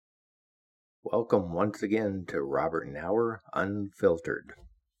Welcome once again to Robert Knaueer Unfiltered.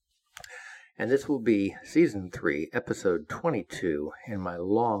 And this will be Season 3, Episode 22 in my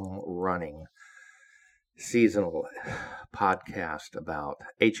long-running seasonal podcast about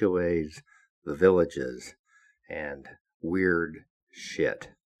HOAs, the villages, and weird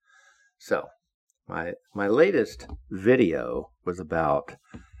shit. So, my latest video was about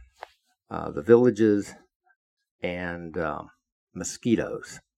the villages and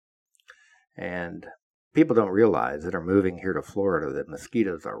mosquitoes. And people don't realize that are moving here to Florida that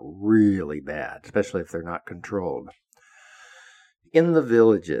mosquitoes are really bad, especially if they're not controlled. In the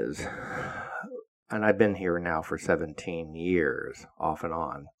villages, and I've been here now for 17 years, off and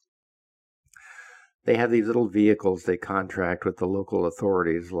on, they have these little vehicles they contract with the local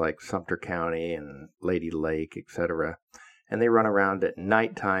authorities like Sumter County and Lady Lake, etc. And they run around at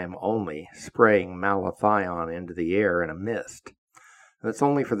nighttime only, spraying malathion into the air in a mist. That's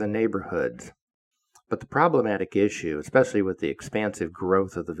only for the neighborhoods. But the problematic issue, especially with the expansive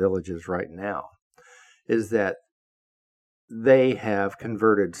growth of the villages right now, is that they have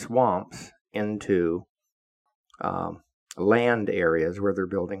converted swamps into land areas where they're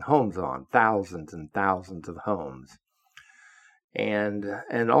building homes on, thousands and thousands of homes. And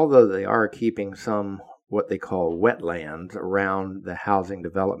although they are keeping some what they call wetlands around the housing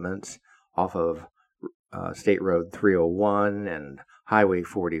developments off of State Road 301 and Highway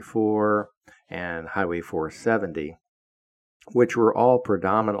 44 and Highway 470, which were all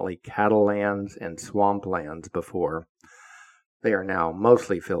predominantly cattle lands and swamp lands before. They are now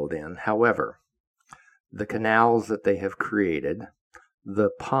mostly filled in. However, the canals that they have created, the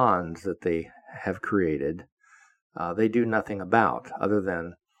ponds that they have created, they do nothing about other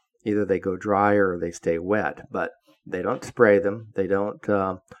than either they go dry or they stay wet. But they don't spray them. They don't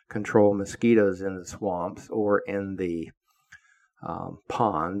control mosquitoes in the swamps or in the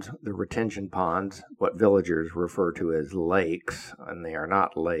ponds, the retention ponds, what villagers refer to as lakes, and they are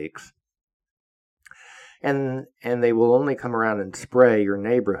not lakes. And they will only come around and spray your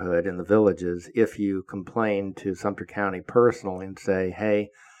neighborhood in the villages if you complain to Sumter County personally and say, hey,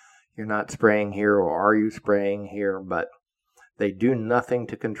 you're not spraying here, or are you spraying here? But they do nothing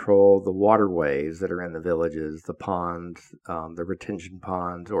to control the waterways that are in the villages, the ponds, the retention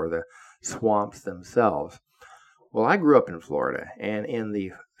ponds, or the swamps themselves. Well, I grew up in Florida, and in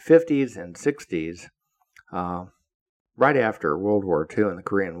the 50s and 60s, right after World War II and the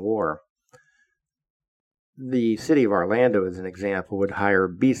Korean War, the city of Orlando, as an example, would hire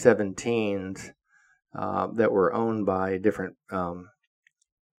B-17s that were owned by different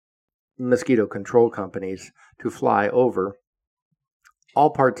mosquito control companies to fly over all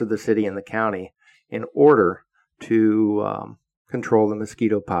parts of the city and the county in order to control the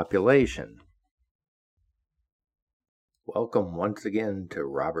mosquito population. Welcome once again to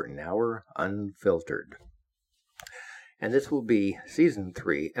Robert Knaueer Unfiltered. And this will be Season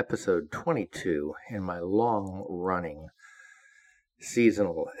 3, Episode 22 in my long-running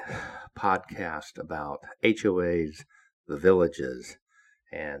seasonal podcast about HOAs, the villages,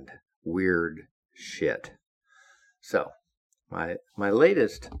 and weird shit. So, my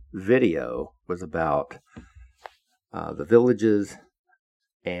latest video was about the villages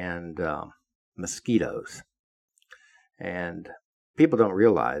and mosquitoes. And people don't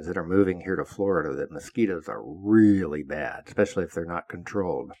realize that are moving here to Florida that mosquitoes are really bad, especially if they're not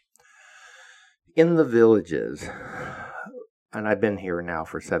controlled. In the villages, and I've been here now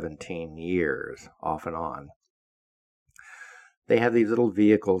for 17 years, off and on, they have these little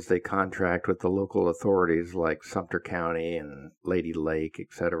vehicles they contract with the local authorities like Sumter County and Lady Lake,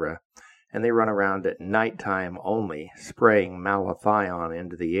 etc. And they run around at nighttime only, spraying malathion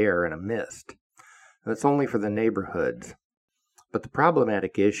into the air in a mist. That's only for the neighborhoods. But the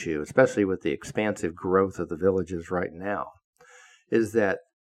problematic issue, especially with the expansive growth of the villages right now, is that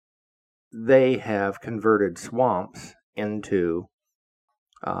they have converted swamps into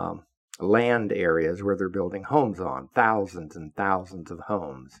land areas where they're building homes on, thousands and thousands of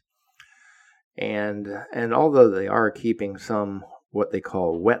homes. And although they are keeping some what they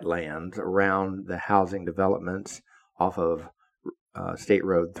call wetlands around the housing developments off of State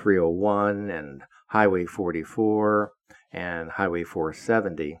Road 301 and Highway 44 and Highway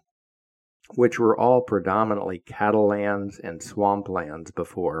 470, which were all predominantly cattle lands and swamp lands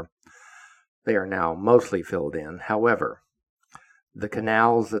before, they are now mostly filled in. However, the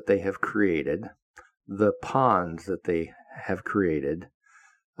canals that they have created, the ponds that they have created,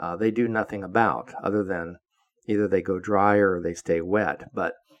 they do nothing about other than either they go dry or they stay wet.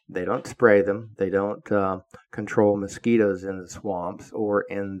 But they don't spray them. They don't control mosquitoes in the swamps or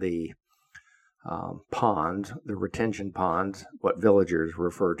in the ponds, the retention ponds, what villagers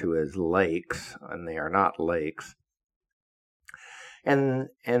refer to as lakes, and they are not lakes. And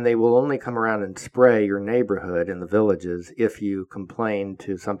they will only come around and spray your neighborhood in the villages if you complain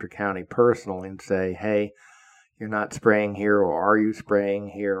to Sumter County personally and say, hey, you're not spraying here, or are you spraying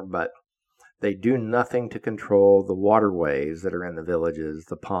here? But they do nothing to control the waterways that are in the villages,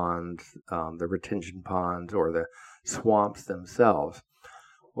 the ponds, the retention ponds, or the swamps themselves.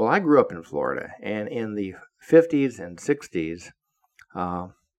 Well, I grew up in Florida, and in the 50s and 60s,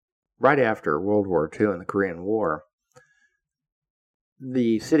 right after World War II and the Korean War,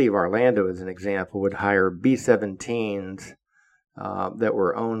 the city of Orlando, as an example, would hire B-17s that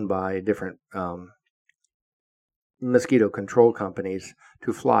were owned by different mosquito control companies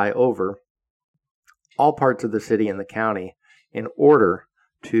to fly over all parts of the city and the county in order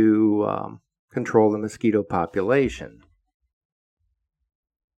to control the mosquito population.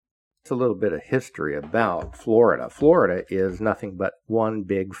 It's a little bit of history about Florida. Florida is nothing but one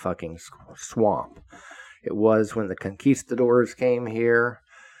big fucking swamp. It was when the conquistadors came here,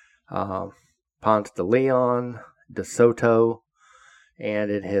 Ponce de Leon, De Soto, and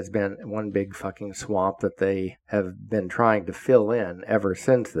it has been one big fucking swamp that they have been trying to fill in ever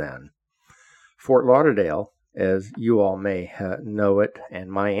since then. Fort Lauderdale, as you all may know it,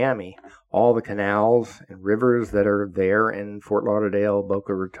 and Miami, all the canals and rivers that are there in Fort Lauderdale,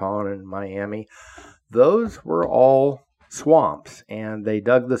 Boca Raton, and Miami, those were all swamps, and they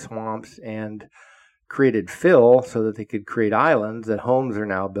dug the swamps and created fill so that they could create islands that homes are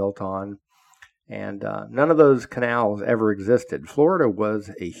now built on. And none of those canals ever existed. Florida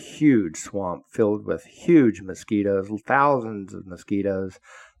was a huge swamp filled with huge mosquitoes, thousands of mosquitoes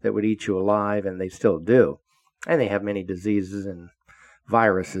that would eat you alive, and they still do. And they have many diseases and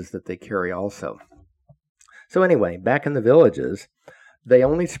viruses that they carry also. So anyway, back in the villages, they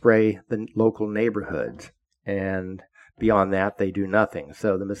only spray the local neighborhoods, and beyond that, they do nothing.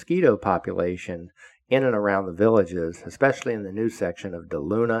 So the mosquito population in and around the villages, especially in the new section of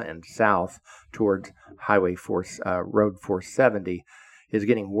DeLuna and south towards Road 470, is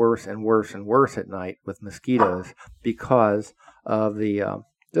getting worse and worse and worse at night with mosquitoes because of the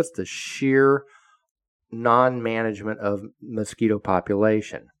just the sheer non-management of mosquito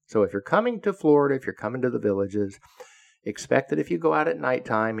population. So if you're coming to Florida, if you're coming to the villages, expect that if you go out at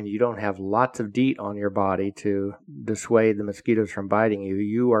nighttime and you don't have lots of DEET on your body to dissuade the mosquitoes from biting you,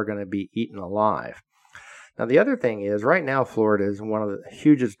 you are going to be eaten alive. Now, the other thing is, right now, Florida is one of the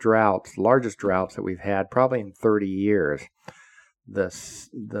hugest droughts, largest droughts that we've had probably in 30 years.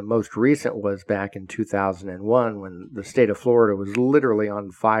 The most recent was back in 2001 when the state of Florida was literally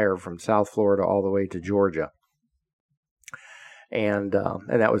on fire from South Florida all the way to Georgia. And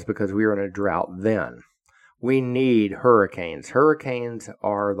that was because we were in a drought then. We need hurricanes. Hurricanes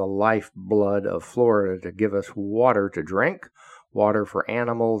are the lifeblood of Florida to give us water to drink, water for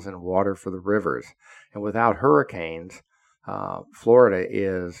animals, and water for the rivers. And without hurricanes, Florida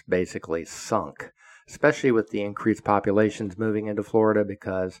is basically sunk, especially with the increased populations moving into Florida,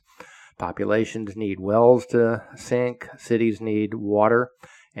 because populations need wells to sink, cities need water,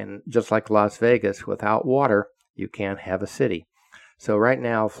 and just like Las Vegas, without water, you can't have a city. So right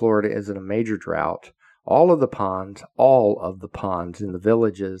now, Florida is in a major drought. All of the ponds in the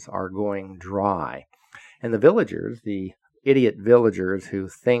villages are going dry. And the villagers, the idiot villagers who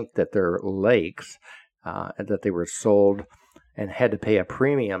think that they're lakes, and that they were sold and had to pay a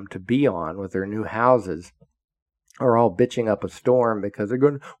premium to be on with their new houses, are all bitching up a storm because they're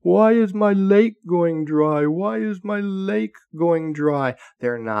going, why is my lake going dry? Why is my lake going dry?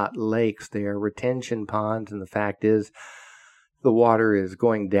 They're not lakes. They are retention ponds, and the fact is the water is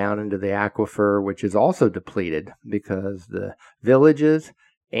going down into the aquifer, which is also depleted because the villages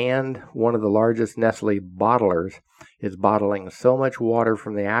and one of the largest Nestle bottlers is bottling so much water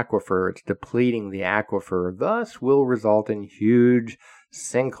from the aquifer, it's depleting the aquifer, thus will result in huge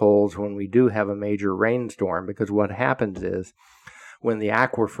sinkholes when we do have a major rainstorm, because what happens is when the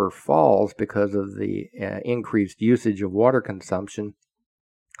aquifer falls because of the increased usage of water consumption,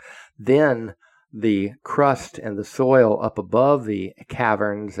 then the crust and the soil up above the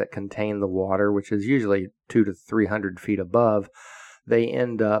caverns that contain the water, which is usually 200 to 300 feet above, they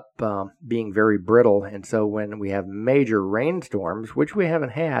end up being very brittle. And so when we have major rainstorms, which we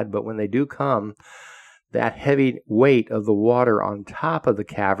haven't had, but when they do come, that heavy weight of the water on top of the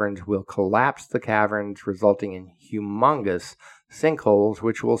caverns will collapse the caverns, resulting in humongous sinkholes,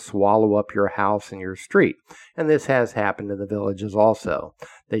 which will swallow up your house and your street. And this has happened in the villages also.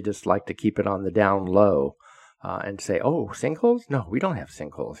 They just like to keep it on the down low and say, oh, sinkholes? No, we don't have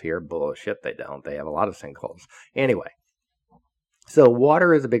sinkholes here. Bullshit, they don't. They have a lot of sinkholes. Anyway. So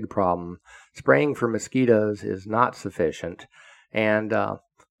water is a big problem. Spraying for mosquitoes is not sufficient, and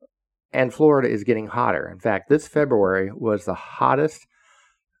Florida is getting hotter. In fact, this February was the hottest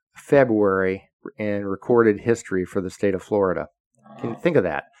February in recorded history for the state of Florida. Can you think of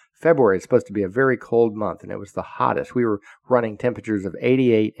that? February is supposed to be a very cold month, and it was the hottest. We were running temperatures of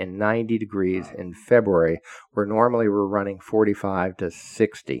 88 and 90 degrees in February, where normally we're running 45 to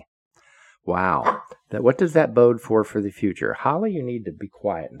 60. Wow. What does that bode for the future? Holly, you need to be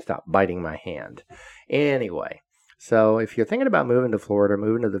quiet and stop biting my hand. Anyway, so if you're thinking about moving to Florida,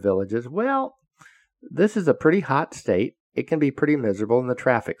 moving to the Villages, well, this is a pretty hot state. It can be pretty miserable, and the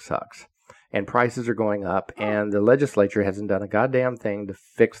traffic sucks. And prices are going up, and the legislature hasn't done a goddamn thing to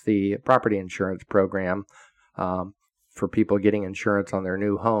fix the property insurance program for people getting insurance on their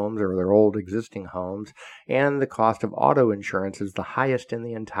new homes or their old existing homes. And the cost of auto insurance is the highest in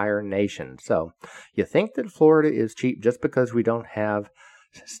the entire nation. So you think that Florida is cheap just because we don't have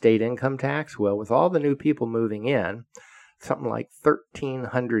state income tax? Well, with all the new people moving in, something like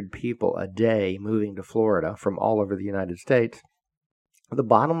 1,300 people a day moving to Florida from all over the United States, the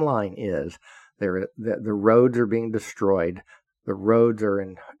bottom line is the roads are being destroyed. The roads are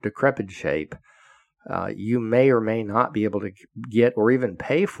in decrepit shape. You may or may not be able to get or even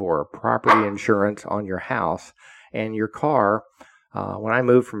pay for property insurance on your house and your car. When I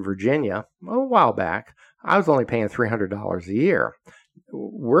moved from Virginia a while back, I was only paying $300 a year.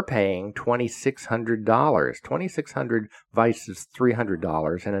 We're paying $2,600. $2,600 versus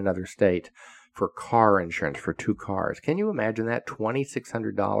 $300 in another state for car insurance for 2 cars. Can you imagine that?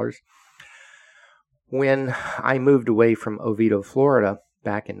 $2,600. When I moved away from Oviedo, Florida,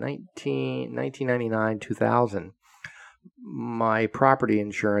 back in 1999, 2000, my property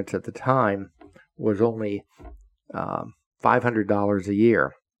insurance at the time was only $500 a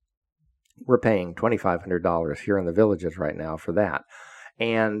year. We're paying $2,500 here in the Villages right now for that.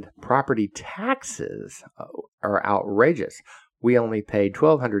 And property taxes are outrageous. We only paid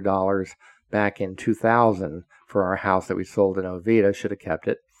 $1,200 back in 2000 for our house that we sold in Oviedo. Should have kept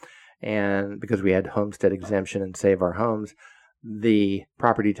it. And because we had homestead exemption and save our homes, the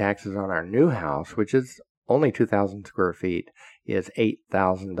property taxes on our new house, which is only 2,000 square feet, is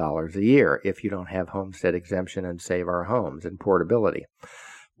 $8,000 a year if you don't have homestead exemption and save our homes and portability.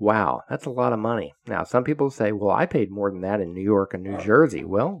 Wow, that's a lot of money. Now, some people say, well, I paid more than that in New York and New Jersey.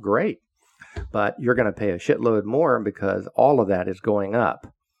 Well, great. But you're going to pay a shitload more because all of that is going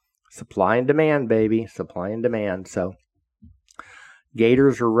up. Supply and demand, baby. Supply and demand. So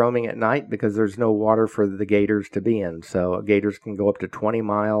gators are roaming at night because there's no water for the gators to be in. So gators can go up to 20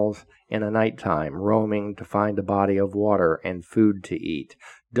 miles in a nighttime, roaming to find a body of water and food to eat.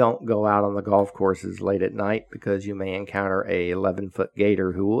 Don't go out on the golf courses late at night because you may encounter a 11-foot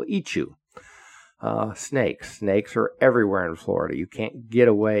gator who will eat you. Snakes. Snakes are everywhere in Florida. You can't get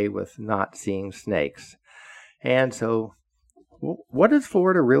away with not seeing snakes. And so what does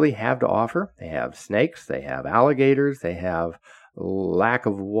Florida really have to offer? They have snakes, they have alligators, they have lack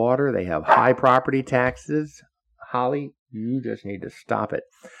of water, they have high property taxes. Holly, you just need to stop it.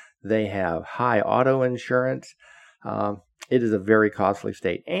 They have high auto insurance. It is a very costly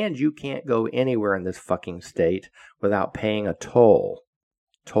state, and you can't go anywhere in this fucking state without paying a toll.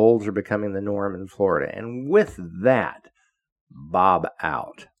 Tolls are becoming the norm in Florida, and with that, Bob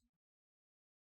out.